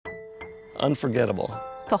unforgettable.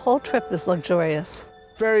 The whole trip is luxurious.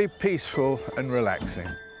 Very peaceful and relaxing.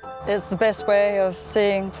 It's the best way of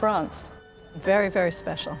seeing France. Very, very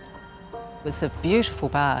special. It was a beautiful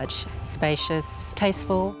barge, spacious,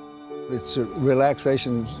 tasteful. It's a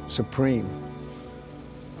relaxation supreme.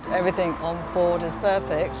 Everything on board is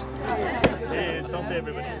perfect.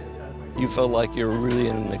 You felt like you were really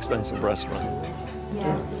in an expensive restaurant.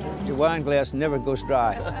 Your wine glass never goes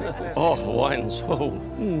dry. Oh, wines, oh.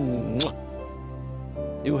 Mwah.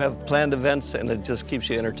 You have planned events and it just keeps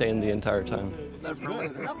you entertained the entire time.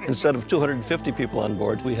 Instead of 250 people on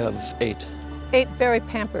board, we have 8. 8 very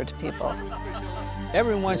pampered people.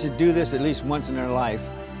 Everyone should do this at least once in their life.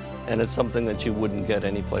 And it's something that you wouldn't get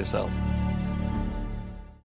anyplace else.